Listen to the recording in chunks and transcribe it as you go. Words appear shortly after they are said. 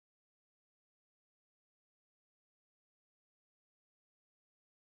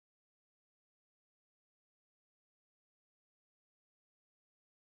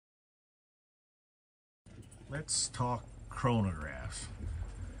Let's talk chronographs.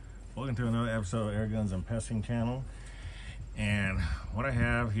 Welcome to another episode of Air Guns and Pesting channel. And what I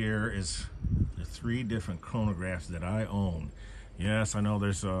have here is the 3 different chronographs that I own. Yes, I know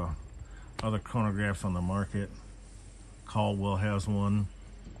there's other chronographs on the market. Caldwell has one.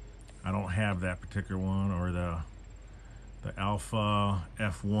 I don't have that particular one, or the Alpha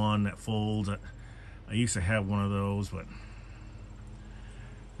F1 that folds. I used to have one of those, but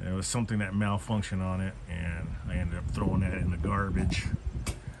there was something that malfunctioned on it, and I ended up throwing that in the garbage.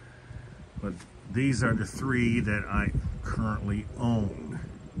 But these are the 3 that I currently own.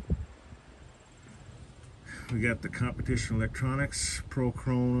 We got the Competition Electronics Pro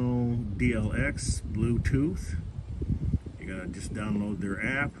Chrono DLX Bluetooth. You gotta just download their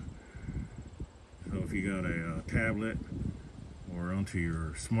app. So if you got a tablet or onto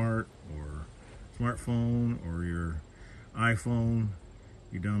your smartphone or your iPhone,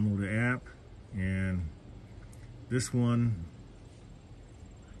 you download the app. And this one,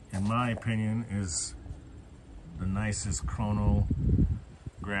 in my opinion, is the nicest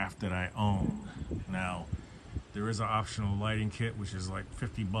chronograph that I own. Now, there is an optional lighting kit, which is like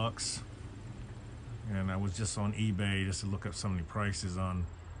 50 bucks. And I was just on eBay just to look up some of the prices on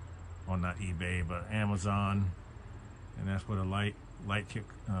not eBay, but Amazon. And that's what a light kit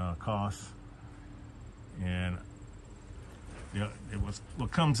costs. And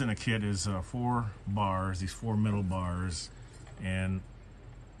what comes in a kit is 4 bars, these 4 metal bars, and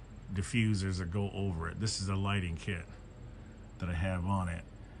diffusers that go over it. This is a lighting kit that I have on it,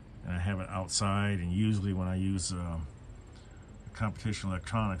 and I have it outside. And usually when I use the Competition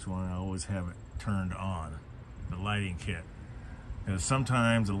Electronics one, I always have it turned on, the lighting kit, because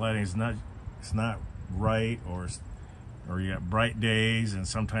sometimes the lighting is not right, or you got bright days, and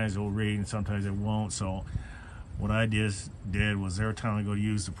sometimes it will read and sometimes it won't. So what I did was, every time I go to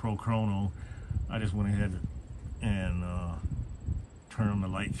use the Pro Chrono, I just went ahead and turn on the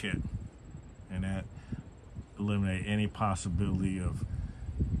light kit, and that eliminated any possibility of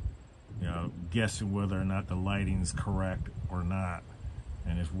guessing whether or not the lighting is correct or not.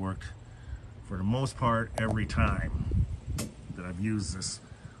 And it's worked for the most part every time that I've used this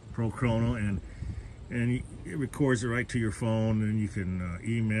Pro Chrono, and it records it right to your phone, and you can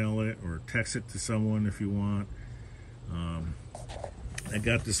email it or text it to someone if you want. I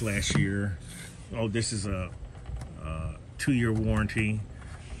got this last year. Oh, this is a 2-year warranty,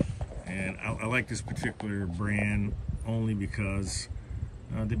 and I like this particular brand only because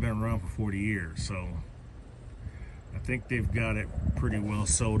they've been around for 40 years, so I think they've got it pretty well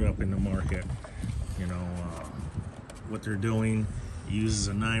sewed up in the market. What they're doing uses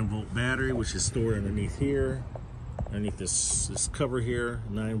a 9-volt battery, which is stored underneath here, underneath this cover here.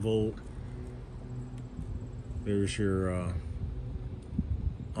 9-volt. There's your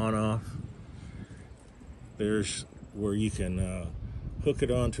on-off. There's where you can hook it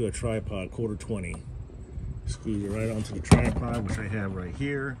onto a tripod, 1/4-20. Screw it right onto the tripod, which I have right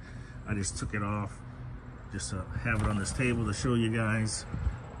here. I just took it off just to have it on this table to show you guys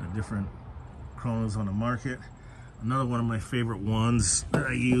the different chronos on the market. Another one of my favorite ones that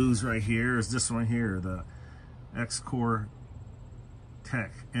I use right here is this one here, the X-Core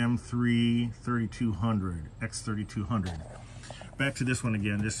Tech M3 3200, X3200. Back to this one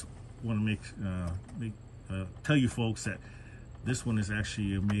again. Just want to tell you folks that this one is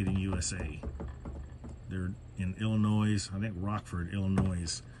actually made in USA. They're in Illinois, I think Rockford,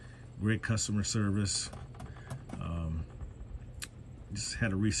 Illinois. Great customer service. Just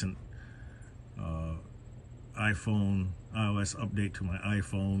had a recent iOS update to my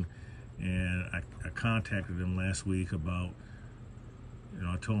iPhone, and I contacted them last week about,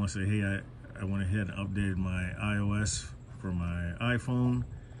 I told them, I said, hey, I went ahead and updated my iOS for my iPhone,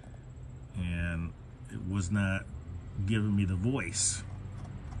 and it was not giving me the voice.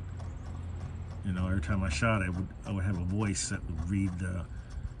 Every time I shot, I would have a voice that would read the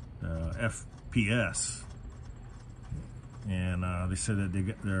FPS. And they said that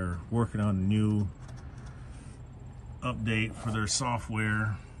they're working on a new update for their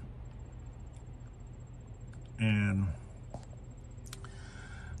software, and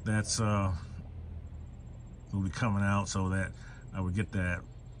that's will be coming out, so that I would get that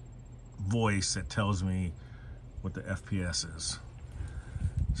voice that tells me what the FPS is.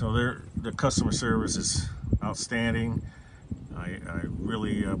 So the customer service is outstanding. I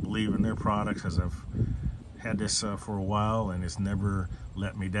really believe in their product, because I've had this for a while, and it's never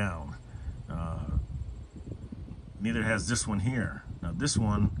let me down. Neither has this one here. Now this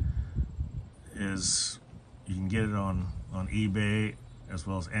one is, you can get it on eBay as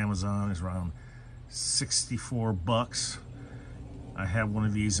well as Amazon. It's around 64 bucks. I have one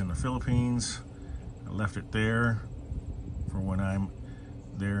of these in the Philippines. I left it there for when I'm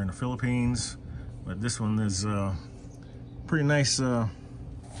there in the Philippines. But this one is pretty nice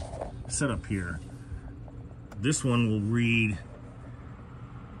setup here. This one will read,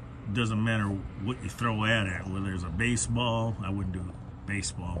 doesn't matter what you throw at it, whether it's a baseball, I wouldn't do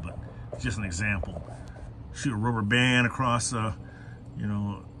baseball, but it's just an example. Shoot a rubber band across you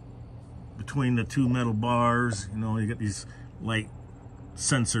know, between the two metal bars, you know, you get these light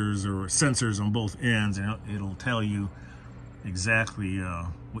sensors on both ends, and it'll tell you exactly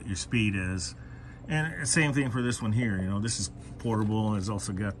what your speed is. And same thing for this one here. You know, this is portable, and it's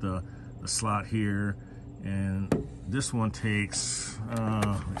also got the slot here. And this one takes,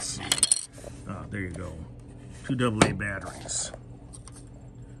 let's see, there you go, 2 AA batteries.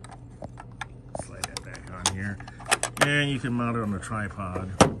 Slide that back on here. And you can mount it on a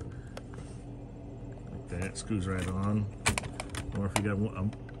tripod. Like that, screws right on. Or if you got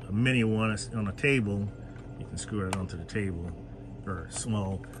a mini one on a table, you can screw it onto the table, or a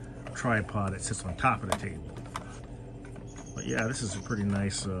small tripod that sits on top of the table. But yeah, this is a pretty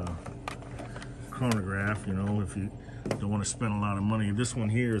nice chronograph, you know, if you don't want to spend a lot of money. This one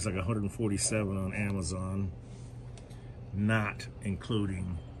here is like $147 on Amazon, not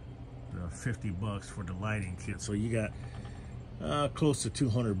including the $50 for the lighting kit. So you got close to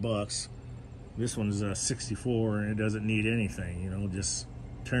 $200. This one is 64, and it doesn't need anything, you know, just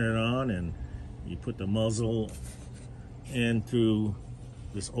turn it on and you put the muzzle in through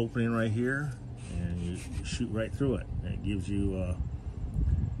this opening right here, and you shoot right through it, and it gives you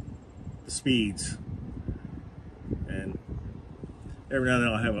the speeds. And every now and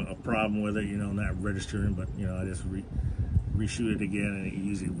then I'll have a problem with it, you know, not registering, but you know, I just reshoot it again, and it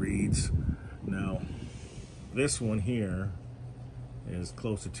usually reads. Now this one here is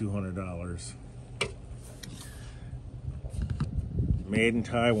close to $200. Made in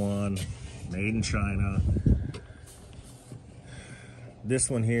Taiwan, made in China. This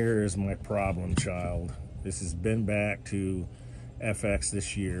one here is my problem child. This has been back to FX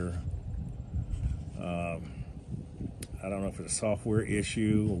this year. I don't know if it's a software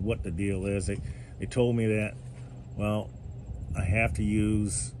issue or what the deal is. They told me that, well, I have to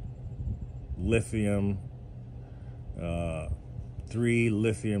use lithium, 3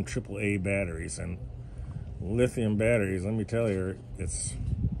 lithium AAA batteries. And lithium batteries, let me tell you,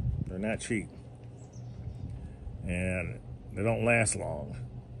 they're not cheap. And they don't last long.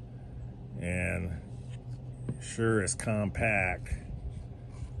 And sure, it's compact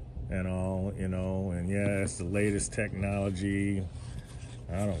and all, you know, and yeah, it's the latest technology.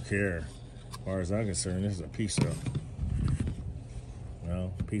 I don't care. As far as I'm concerned, this is a piece of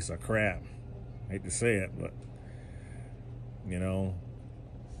crap. I hate to say it, but you know,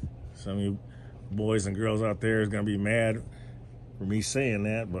 some of you boys and girls out there is gonna be mad for me saying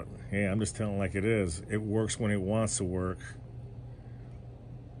that, but hey, I'm just telling it like it is. It works when it wants to work.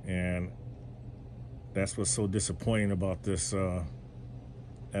 And that's what's so disappointing about this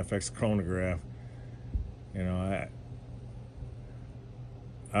FX chronograph. You know,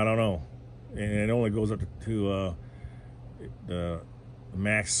 I don't know. And it only goes up to the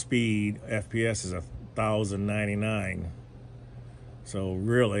max speed FPS is 1,099. So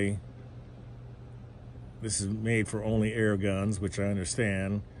really, this is made for only air guns, which I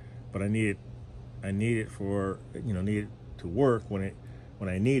understand, but I need it for, you know, need it to work when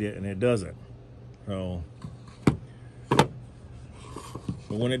I need it, and it doesn't. So, but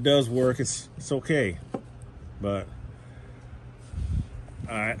when it does work, it's okay. But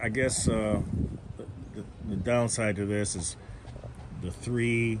I guess the downside to this is the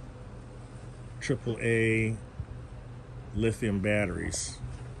 3 AAA lithium batteries,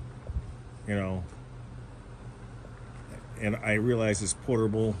 you know. And I realize it's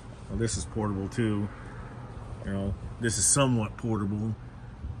portable. Well, this is portable too. You know, this is somewhat portable,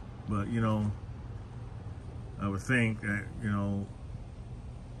 but you know, I would think that, you know,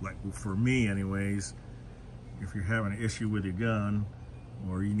 like for me anyways, if you're having an issue with your gun,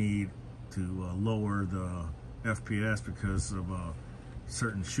 or you need to lower the FPS because of a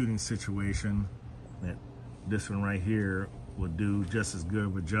certain shooting situation, that this one right here would do just as good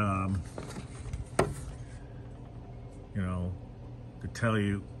of a job, you know, to tell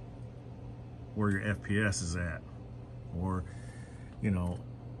you where your FPS is at. Or, you know,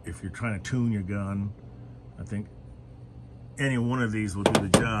 if you're trying to tune your gun, I think any one of these will do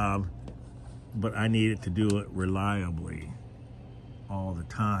the job, but I need it to do it reliably all the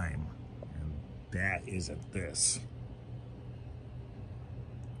time, and that isn't this,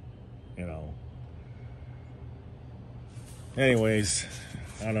 you know. Anyways,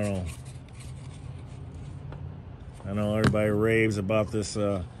 I don't know. I know everybody raves about this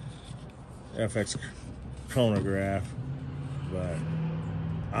FX chronograph, but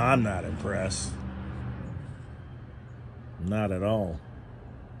I'm not impressed. Not at all.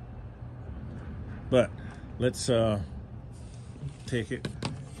 But let's take it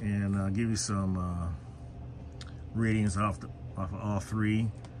and give you some readings off of all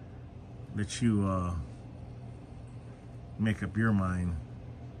three. Let you make up your mind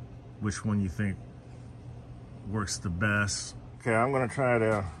which one you think works the best. Okay, I'm gonna try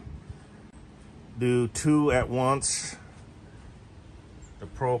to do two at once. The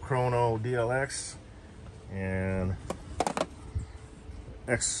Pro Chrono DLX and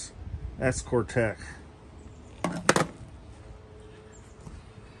X-Cortec.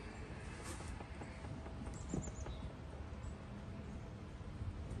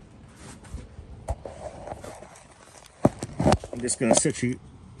 I'm just gonna sit you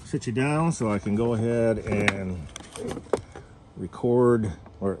down so I can go ahead and record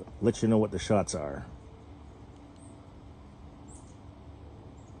or let you know what the shots are.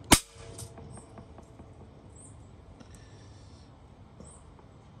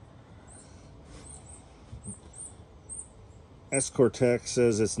 X-Cortec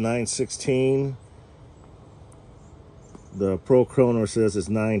says it's 9:16. The Pro Chrono says it's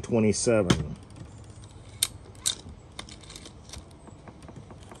 9:27.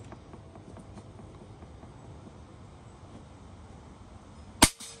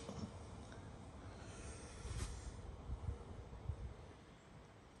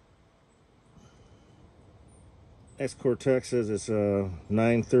 X-Cortec says it's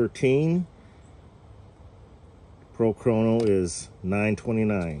 9:13. Pro Chrono is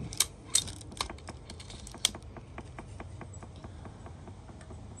 9:29.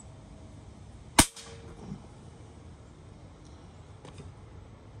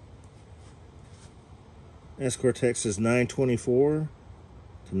 X-Cortec says 9:24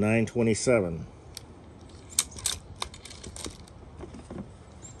 to 9:27.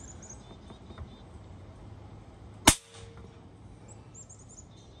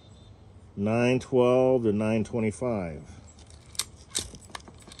 $9.12 to $9.25.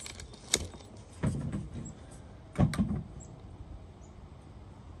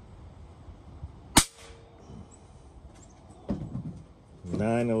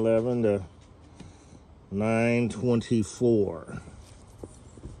 $9.11 to $9.24.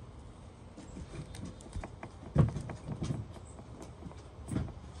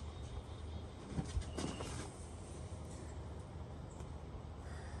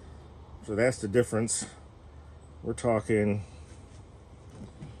 So that's the difference. We're talking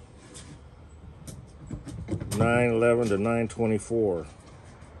 9:11 to 9:24.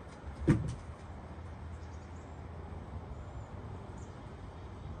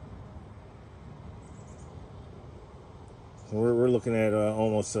 We're looking at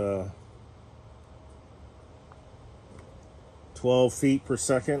almost 12 feet per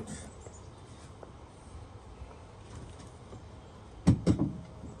second.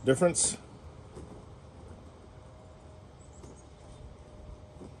 Difference.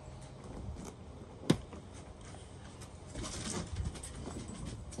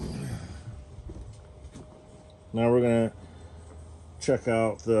 Now we're gonna check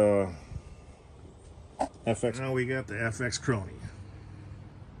out the FX. Now we got the FX Chronys.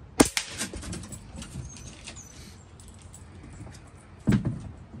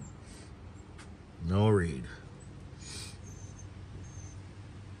 No read.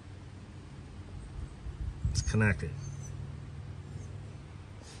 It's connected.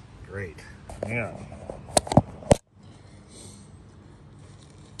 Great. Yeah.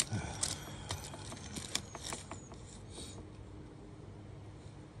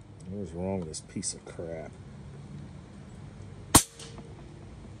 What's wrong with this piece of crap?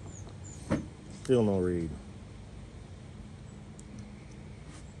 Still no read.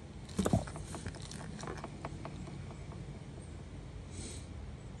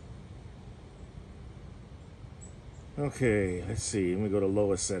 Okay, let's see. Let me go to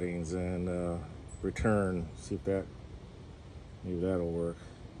lowest settings and return. See if that, maybe that'll work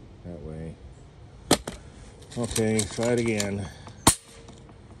that way. Okay, try it again.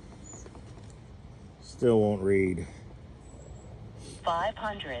 Still won't read.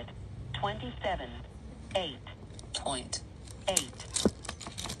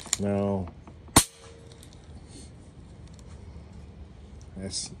 527.8.8. No.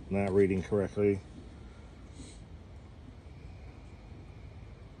 That's not reading correctly.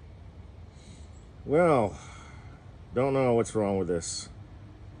 Well, don't know what's wrong with this.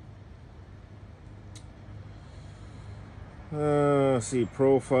 Let's see,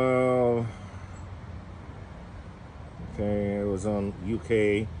 profile. Okay, it was on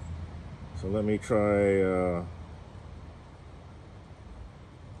UK, So let me try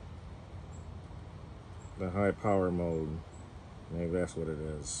the high power mode. Maybe that's what it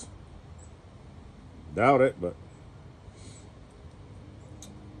is. Doubt it, but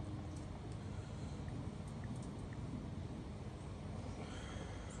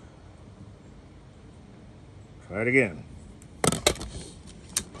try it again.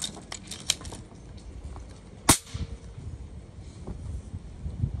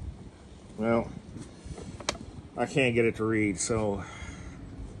 Well, I can't get it to read, so,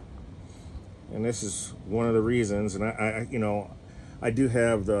 and this is one of the reasons, and I you know, I do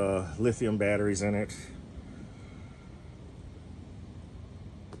have the lithium batteries in it.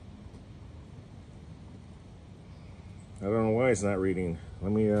 I don't know why it's not reading.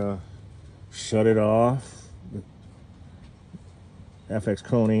 Let me shut it off. FX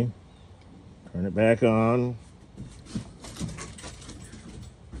Chronys. Turn it back on.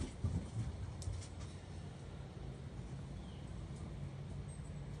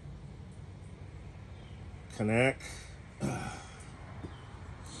 Connect.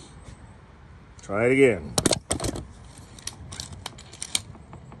 Try it again.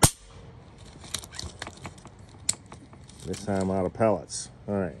 This time out of pellets.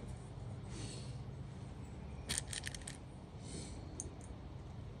 All right.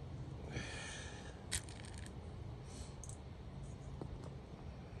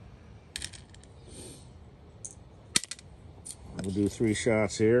 We'll do 3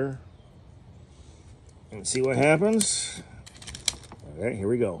 shots here and see what happens. All right, here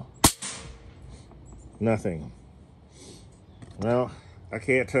we go. Nothing. Well, I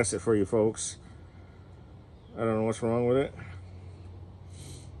can't test it for you folks. I don't know what's wrong with it.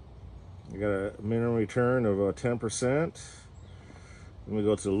 I got a minimum return of 10%. Let me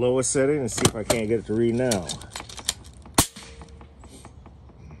go to the lowest setting and see if I can't get it to read now.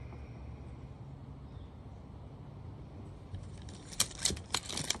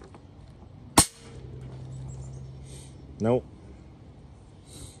 Nope.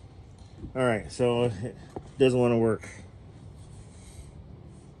 All right, so it doesn't want to work.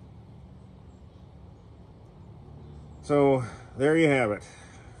 So there you have it.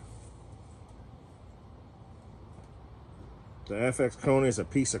 The FX Chronys is a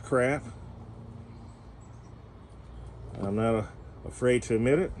piece of crap. I'm not afraid to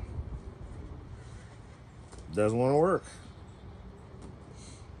admit it. Doesn't want to work.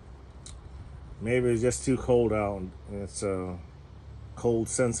 Maybe it's just too cold out and it's cold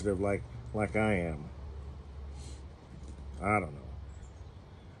sensitive like I am. I don't know.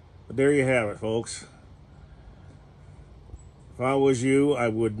 But there you have it, folks. If I was you, I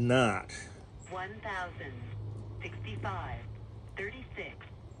would not. 1,065,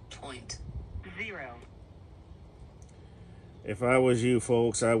 36.0. If I was you,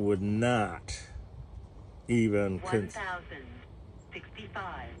 folks, I would not even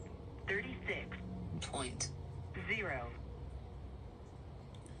 1,065, 36.0.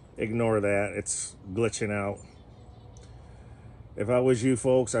 Ignore that. It's glitching out. If I was you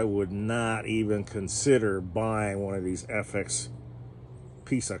folks, I would not even consider buying one of these FX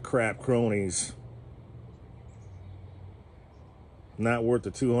piece of crap Chronys. Not worth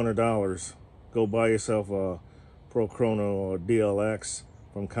the $200. Go buy yourself a Pro Chrono or DLX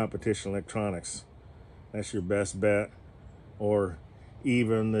from Competition Electronics. That's your best bet. Or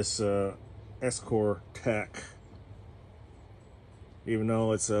even this S-Core Tech. Even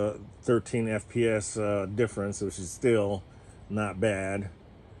though it's a 13 FPS difference, which is still not bad,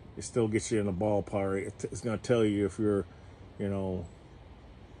 it still gets you in the ballpark. It's going to tell you if you're, you know,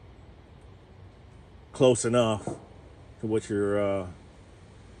 close enough to what you're,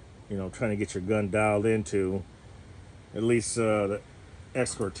 you know, trying to get your gun dialed into. At least the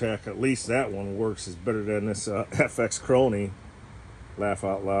S-Core Tech, at least that one works. Is better than this FX Chronys. Laugh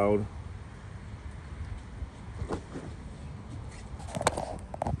out loud.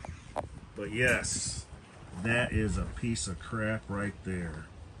 But yes, that is a piece of crap right there.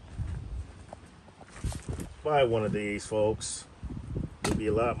 Buy one of these, folks. You'll be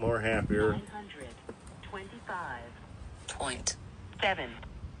a lot more happier. 925.7.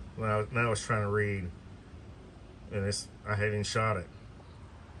 Now it's trying to read, and I hadn't shot it.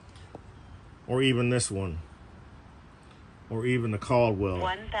 Or even this one. Or even the Caldwell.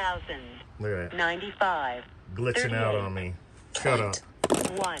 1,095. Glitching out on me. Shut up.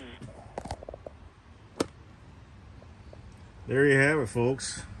 1. There you have it,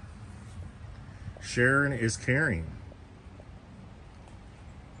 folks. Sharing is caring.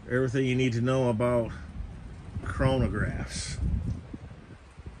 Everything you need to know about chronographs.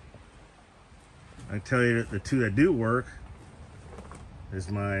 I tell you that the two that do work is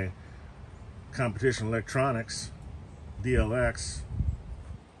my competition electronics, DLX,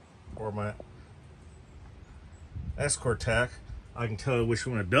 or my Escort Tac, I can tell you which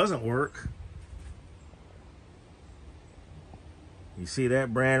one it doesn't work. You see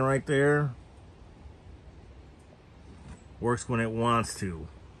that brand right there? Works when it wants to.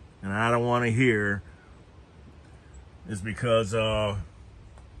 And I don't want to hear is because I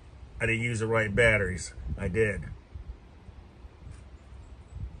didn't use the right batteries. I did.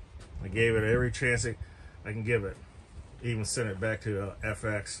 I gave it every chance I can give it. Even sent it back to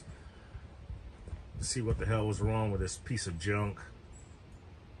FX to see what the hell was wrong with this piece of junk.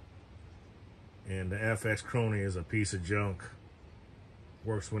 And the FX Chronys is a piece of junk.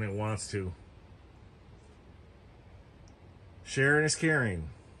 Works when it wants to. Sharing is caring.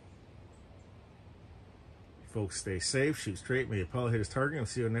 Folks, stay safe, shoot straight, may your pilot hit his target, and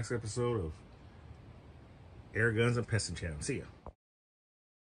see you on the next episode of Air Guns and Pestin Channel. See ya.